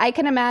 Totally. So I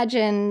can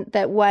imagine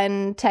that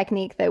one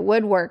technique that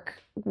would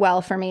work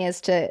well for me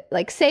is to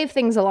save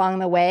things along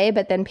the way,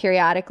 but then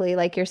periodically,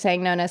 like you're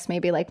saying, Nonis,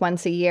 maybe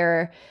once a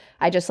year,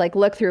 I just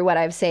look through what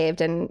I've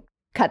saved and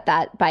cut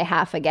that by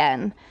half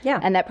again.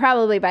 Yeah. And that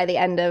probably by the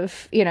end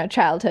of,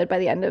 childhood, by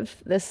the end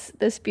of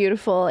this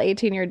beautiful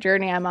 18-year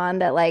journey I'm on,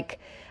 that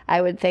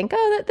I would think,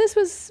 oh, that this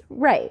was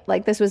right.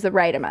 This was the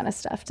right amount of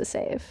stuff to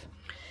save.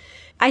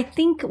 I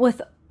think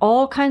with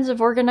all kinds of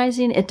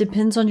organizing, it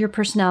depends on your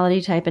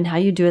personality type and how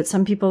you do it.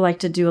 Some people like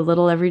to do a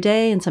little every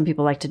day, and some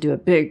people like to do a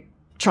big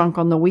chunk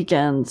on the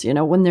weekends,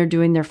 when they're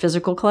doing their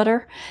physical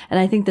clutter. And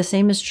I think the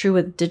same is true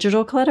with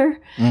digital clutter.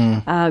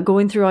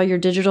 Going through all your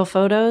digital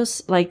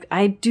photos,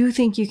 I do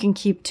think you can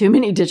keep too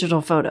many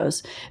digital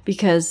photos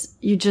because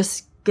you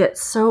just get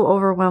so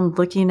overwhelmed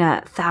looking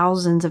at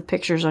thousands of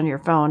pictures on your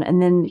phone.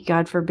 And then,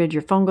 God forbid,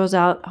 your phone goes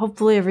out.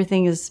 Hopefully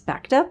everything is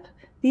backed up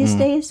these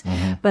days.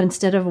 Mm-hmm. But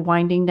instead of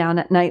winding down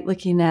at night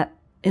looking at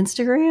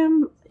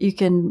Instagram, you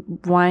can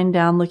wind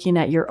down looking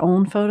at your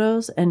own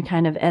photos and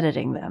kind of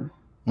editing them.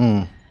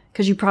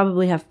 Because you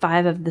probably have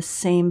 5 of the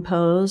same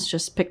pose.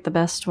 Just pick the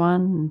best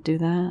one and do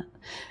that.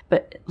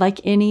 But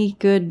like any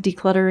good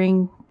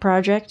decluttering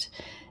project,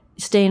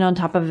 staying on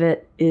top of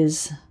it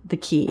is the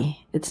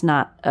key. It's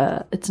not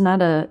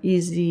a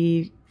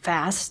easy,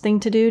 fast thing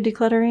to do,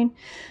 decluttering.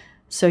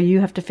 So you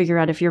have to figure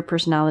out if your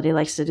personality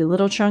likes to do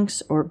little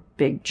chunks or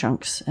big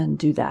chunks and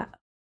do that.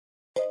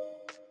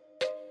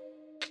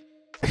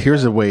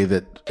 Here's a way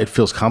that it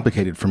feels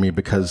complicated for me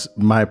because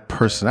my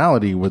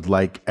personality would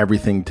like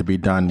everything to be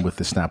done with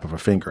the snap of a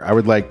finger. I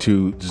would like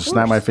to just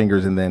snap my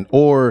fingers and then,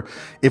 or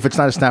if it's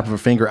not a snap of a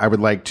finger, I would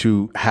like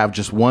to have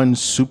just one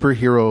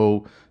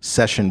superhero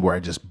session where I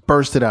just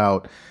burst it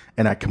out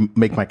and I can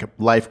make my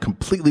life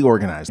completely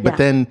organized. But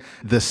then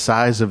the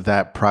size of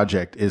that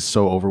project is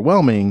so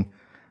overwhelming,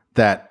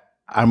 that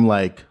I'm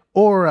like,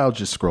 or I'll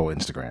just scroll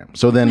Instagram.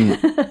 So then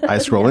I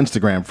scroll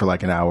Instagram for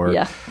like an hour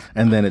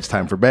and then it's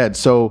time for bed.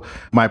 So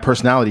my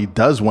personality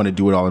does want to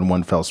do it all in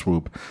one fell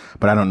swoop,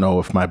 but I don't know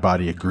if my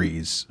body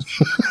agrees.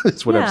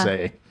 That's what I'm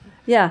saying.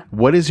 Yeah.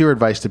 What is your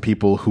advice to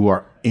people who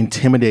are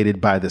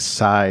intimidated by the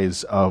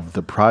size of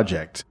the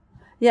project?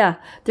 Yeah,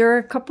 there are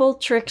a couple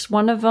tricks.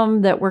 One of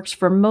them that works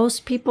for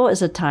most people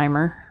is a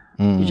timer.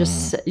 You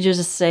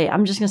just say,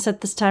 I'm just going to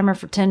set this timer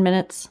for 10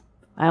 minutes.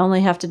 I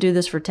only have to do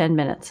this for 10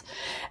 minutes.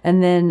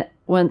 And then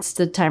once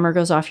the timer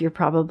goes off, you're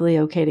probably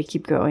okay to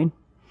keep going.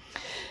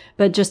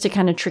 But just to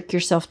kind of trick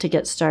yourself to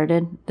get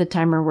started, the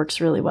timer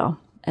works really well.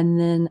 And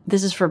then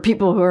this is for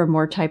people who are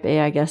more type A,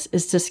 I guess,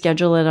 is to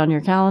schedule it on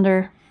your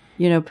calendar.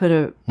 You know, put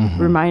a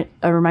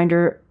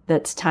reminder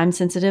that's time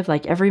sensitive,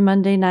 like every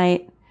Monday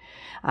night,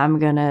 I'm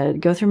going to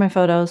go through my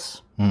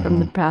photos from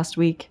the past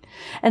week.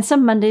 And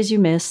some Mondays you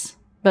miss,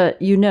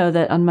 but you know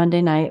that on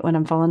Monday night when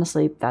I'm falling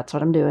asleep, that's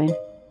what I'm doing.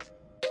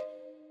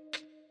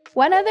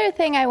 One other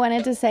thing I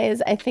wanted to say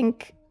is I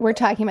think we're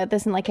talking about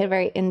this in like a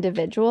very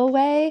individual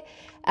way.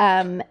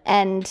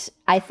 And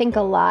I think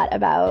a lot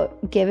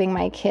about giving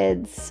my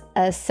kids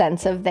a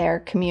sense of their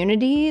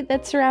community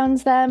that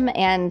surrounds them.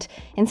 And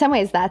in some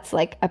ways, that's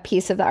like a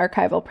piece of the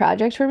archival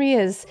project for me,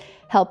 is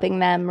helping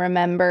them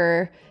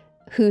remember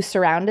who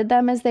surrounded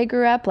them as they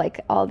grew up,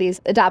 like all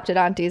these adopted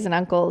aunties and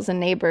uncles and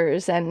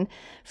neighbors and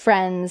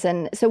friends.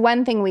 And so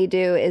one thing we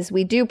do is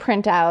we do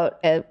print out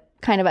a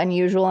kind of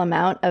unusual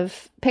amount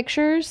of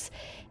pictures.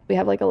 We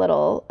have like a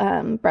little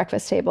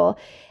breakfast table,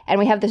 and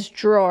we have this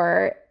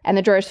drawer, and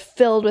the drawer is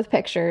filled with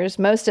pictures,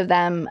 most of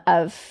them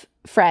of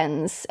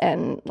friends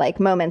and like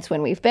moments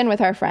when we've been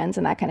with our friends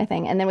and that kind of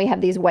thing. And then we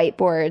have these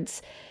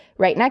whiteboards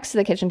right next to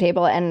the kitchen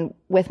table and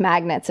with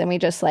magnets, and we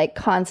just like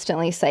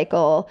constantly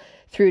cycle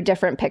through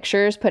different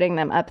pictures, putting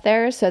them up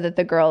there so that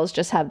the girls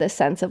just have this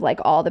sense of like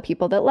all the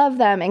people that love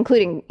them,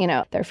 including, you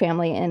know, their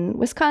family in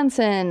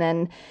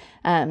Wisconsin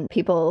and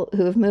people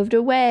who have moved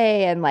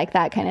away and like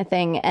that kind of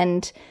thing.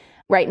 And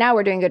right now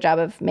we're doing a good job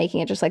of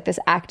making it just like this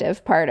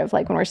active part of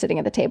like when we're sitting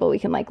at the table, we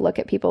can like look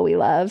at people we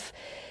love.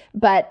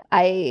 But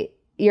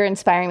you're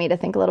inspiring me to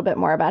think a little bit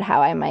more about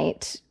how I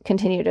might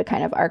continue to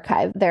kind of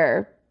archive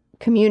their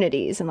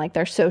communities and like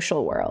their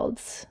social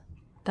worlds.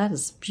 That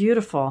is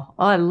beautiful.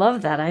 Oh, I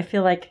love that. I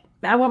feel like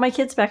I want my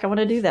kids back. I want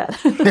to do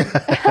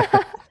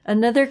that.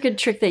 Another good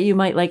trick that you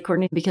might like,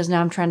 Courtney, because now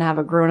I'm trying to have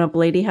a grown-up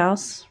lady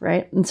house,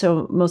 right? And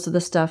so most of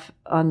the stuff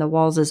on the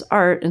walls is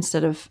art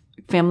instead of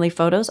family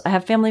photos. I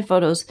have family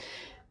photos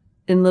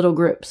in little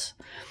groups,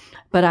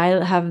 but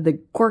I have the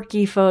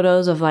quirky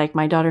photos of like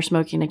my daughter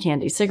smoking a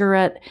candy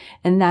cigarette,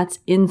 and that's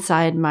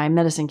inside my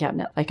medicine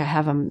cabinet. Like I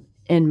have them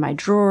in my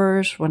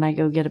drawers when I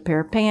go get a pair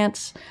of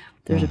pants.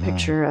 There's a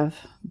picture of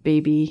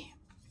baby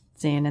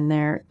Zan in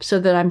there so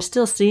that I'm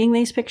still seeing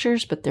these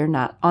pictures, but they're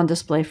not on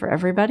display for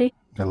everybody.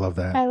 I love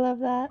that. I love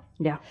that.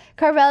 Yeah.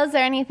 Carvel, is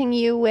there anything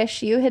you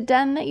wish you had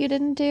done that you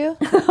didn't do?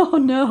 Oh,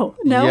 no.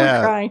 Now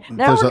we're crying.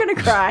 Now we're going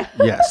to cry.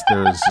 Yes,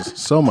 there's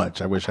so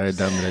much I wish I had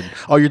done that.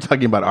 Oh, you're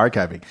talking about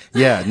archiving.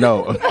 Yeah,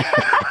 no.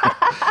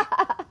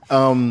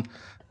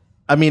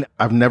 I mean,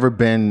 I've never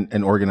been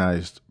an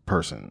organized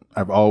person.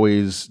 I've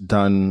always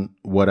done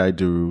what I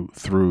do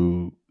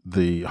through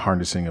the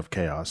harnessing of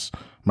chaos.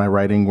 My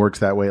writing works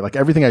that way. Like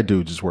everything I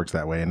do just works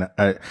that way. And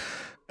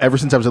ever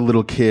since I was a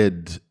little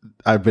kid,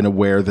 I've been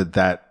aware that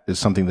that is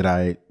something that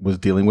I was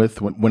dealing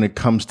with. When it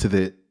comes to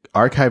the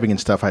archiving and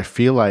stuff, I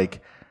feel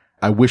like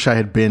I wish I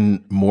had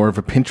been more of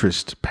a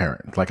Pinterest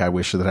parent. Like I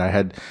wish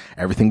that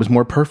everything was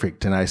more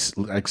perfect. And I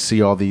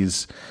see all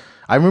these,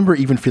 I remember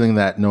even feeling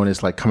that, known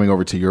as like coming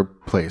over to your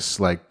place,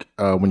 like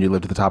when you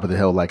lived at the top of the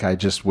hill, like I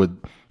just would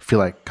feel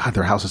like, God,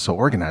 their house is so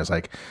organized.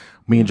 Like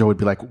me and Joe would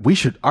be like,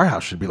 our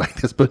house should be like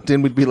this. But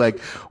then we'd be like,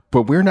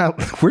 but we're not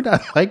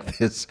like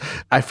this.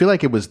 I feel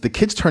like the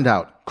kids turned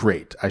out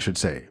great, I should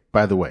say,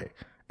 by the way.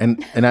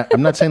 And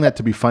I'm not saying that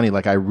to be funny.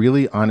 Like I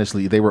really,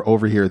 honestly, they were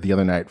over here the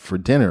other night for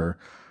dinner,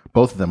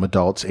 both of them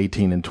adults,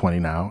 18 and 20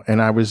 now.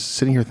 And I was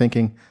sitting here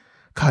thinking,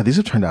 God, these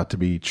have turned out to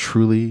be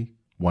truly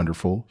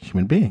wonderful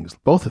human beings,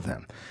 both of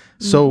them.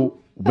 So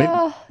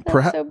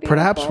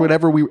perhaps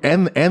whatever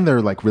and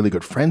they're like really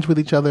good friends with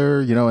each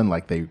other, you know, and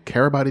like they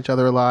care about each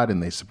other a lot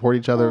and they support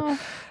each other.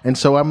 And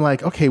so I'm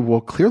like, okay,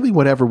 well, clearly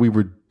whatever we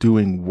were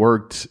doing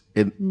worked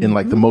in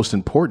like the most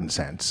important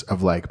sense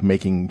of like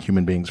making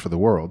human beings for the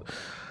world.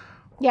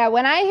 Yeah,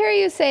 when I hear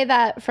you say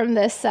that from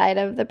this side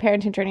of the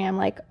parenting journey, I'm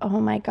like, oh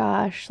my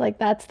gosh, like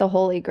that's the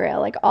holy grail.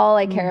 Like all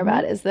I care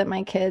about is that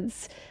my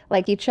kids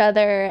like each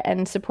other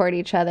and support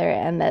each other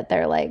and that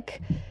they're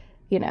like,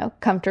 you know,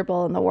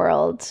 comfortable in the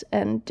world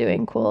and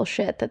doing cool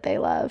shit that they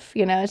love.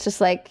 You know, it's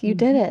just like, you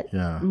did it.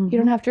 Yeah. You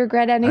don't have to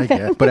regret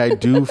anything. But I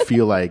do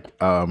feel like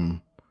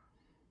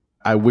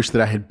I wish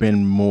that I had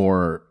been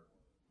more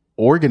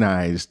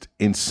organized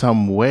in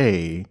some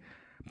way,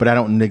 but I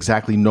don't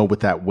exactly know what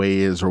that way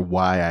is or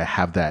why I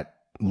have that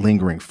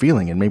lingering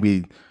feeling. And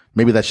maybe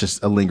that's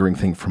just a lingering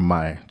thing from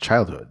my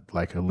childhood,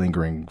 like a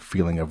lingering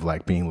feeling of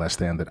like being less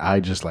than that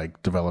I just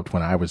like developed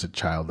when I was a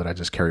child that I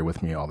just carry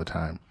with me all the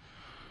time.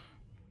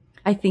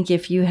 I think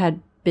if you had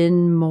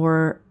been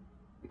more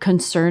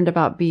concerned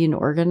about being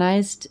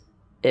organized,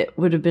 it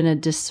would have been a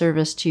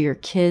disservice to your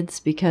kids,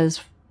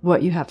 because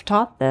what you have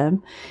taught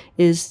them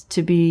is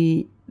to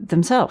be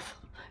themselves,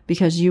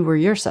 because you were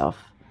yourself.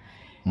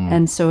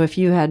 And so if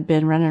you had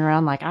been running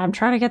around like, I'm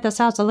trying to get this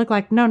house to look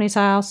like Noni's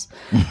house,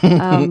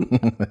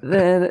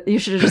 then you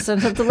should have just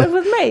sent them to live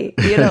with me.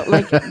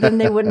 Then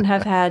they wouldn't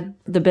have had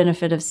the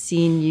benefit of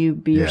seeing you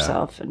be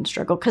yourself and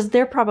struggle, because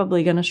they're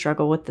probably going to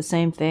struggle with the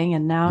same thing.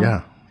 And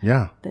now,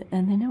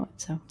 and they know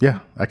it. So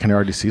I can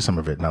already see some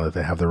of it now that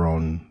they have their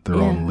own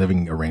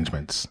living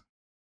arrangements.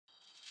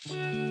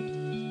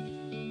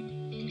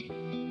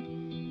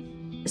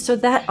 So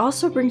that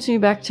also brings me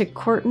back to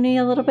Courtney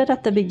a little bit.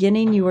 At the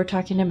beginning, you were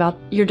talking about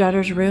your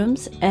daughter's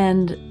rooms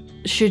and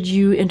should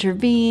you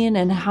intervene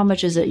and how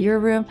much is it your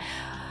room?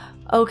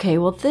 Okay,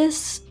 well,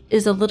 this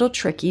is a little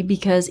tricky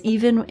because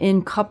even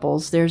in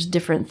couples, there's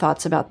different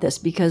thoughts about this,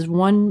 because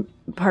one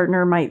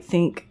partner might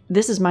think,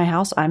 this is my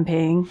house, I'm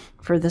paying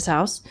for this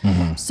house,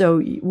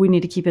 so we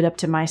need to keep it up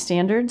to my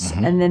standards.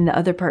 And then the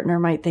other partner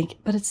might think,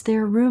 but it's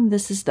their room.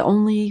 This is the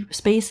only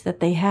space that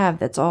they have.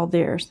 That's all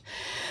theirs.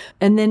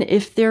 And then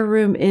if their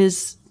room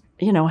is,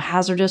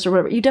 hazardous or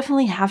whatever, you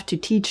definitely have to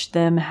teach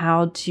them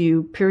how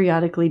to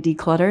periodically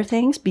declutter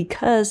things,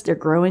 because they're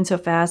growing so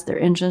fast. Their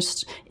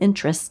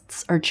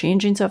interests are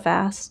changing so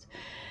fast.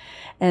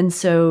 And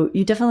so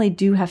you definitely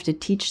do have to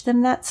teach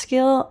them that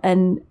skill.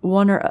 And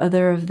one or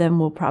other of them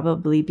will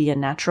probably be a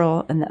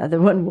natural and the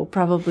other one will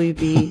probably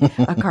be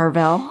a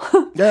Carvel.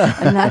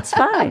 And that's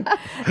fine.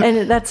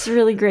 And that's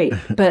really great.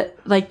 But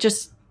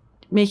just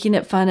making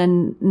it fun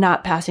and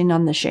not passing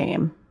on the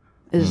shame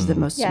is the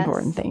most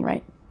important thing,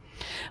 right?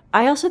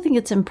 I also think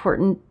it's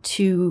important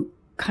to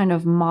kind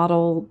of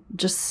model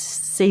just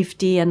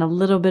safety and a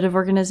little bit of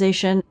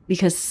organization,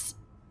 because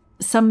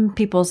some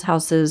people's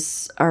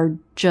houses are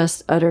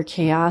just utter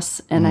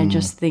chaos. And I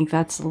just think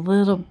that's a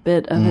little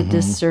bit of a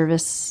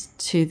disservice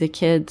to the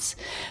kids.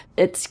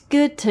 It's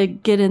good to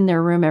get in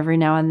their room every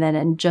now and then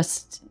and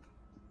just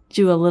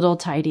do a little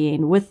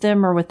tidying with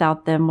them or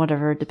without them,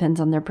 whatever,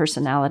 depends on their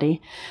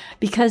personality.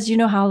 Because you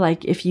know how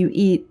if you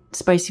eat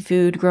spicy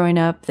food growing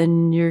up,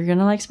 then you're going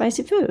to like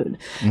spicy food.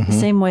 The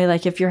same way,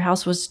 if your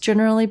house was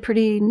generally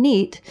pretty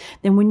neat,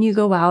 then when you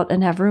go out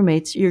and have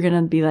roommates, you're going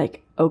to be like,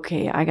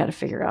 okay, I got to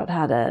figure out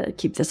how to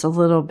keep this a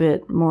little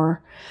bit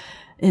more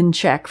in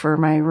check for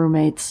my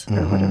roommates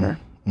or whatever.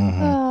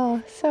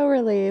 Oh, so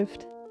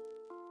relieved.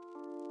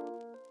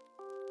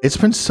 It's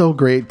been so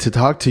great to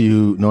talk to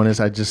you, Nonis.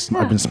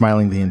 I've been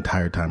smiling the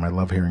entire time. I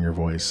love hearing your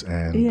voice.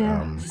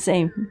 And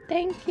same.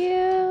 Thank you.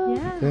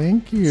 Yeah.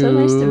 Thank you. So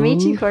nice to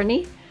meet you,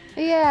 Courtney.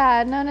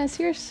 Yeah, Nonis,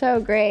 you're so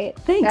great.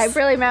 Thanks. I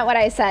really meant what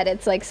I said.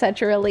 It's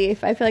such a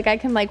relief. I feel like I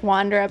can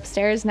wander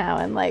upstairs now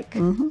and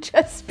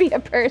just be a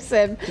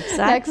person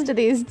next to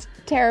these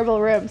terrible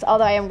rooms.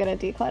 Although I am going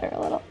to declutter a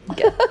little.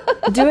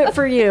 Do it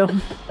for you.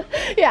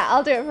 Yeah,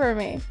 I'll do it for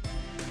me.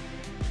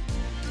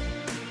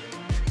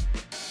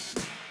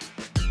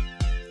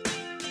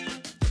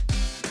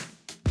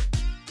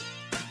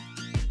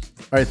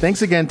 All right,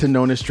 thanks again to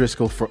Nonis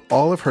Driscoll for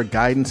all of her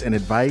guidance and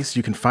advice.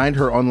 You can find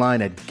her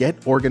online at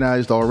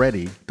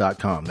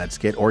getorganizedalready.com. That's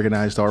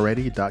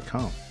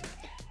getorganizedalready.com.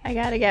 I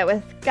gotta get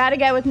with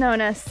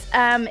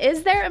Nonis.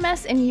 Is there a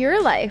mess in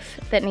your life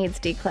that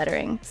needs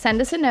decluttering? Send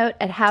us a note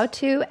at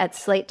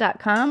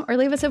howto@slate.com or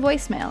leave us a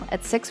voicemail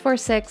at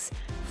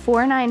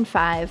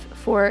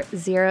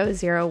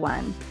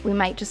 646-495-4001. We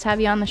might just have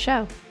you on the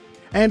show.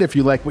 And if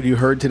you like what you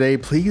heard today,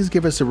 please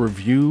give us a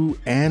review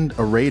and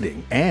a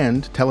rating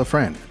and tell a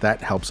friend.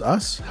 That helps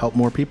us help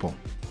more people.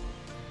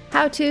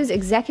 How To's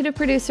executive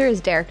producer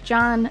is Derek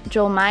John.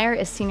 Joel Meyer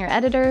is senior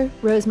editor.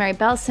 Rosemary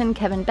Belson,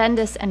 Kevin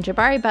Bendis, and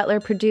Jabari Butler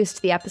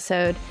produced the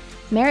episode.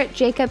 Merritt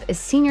Jacob is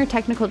senior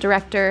technical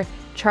director.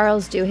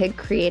 Charles Duhigg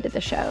created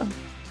the show.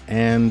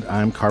 And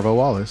I'm Carvo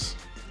Wallace.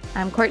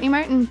 I'm Courtney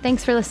Martin.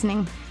 Thanks for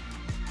listening.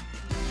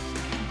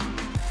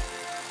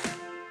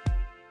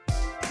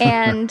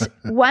 And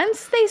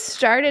once they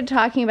started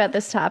talking about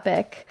this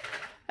topic,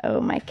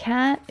 my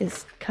cat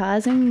is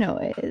causing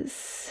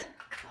noise.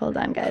 Hold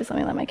on, guys. Let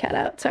me let my cat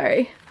out.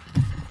 Sorry.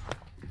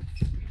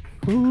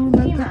 Ooh,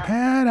 let the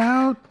cat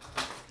out.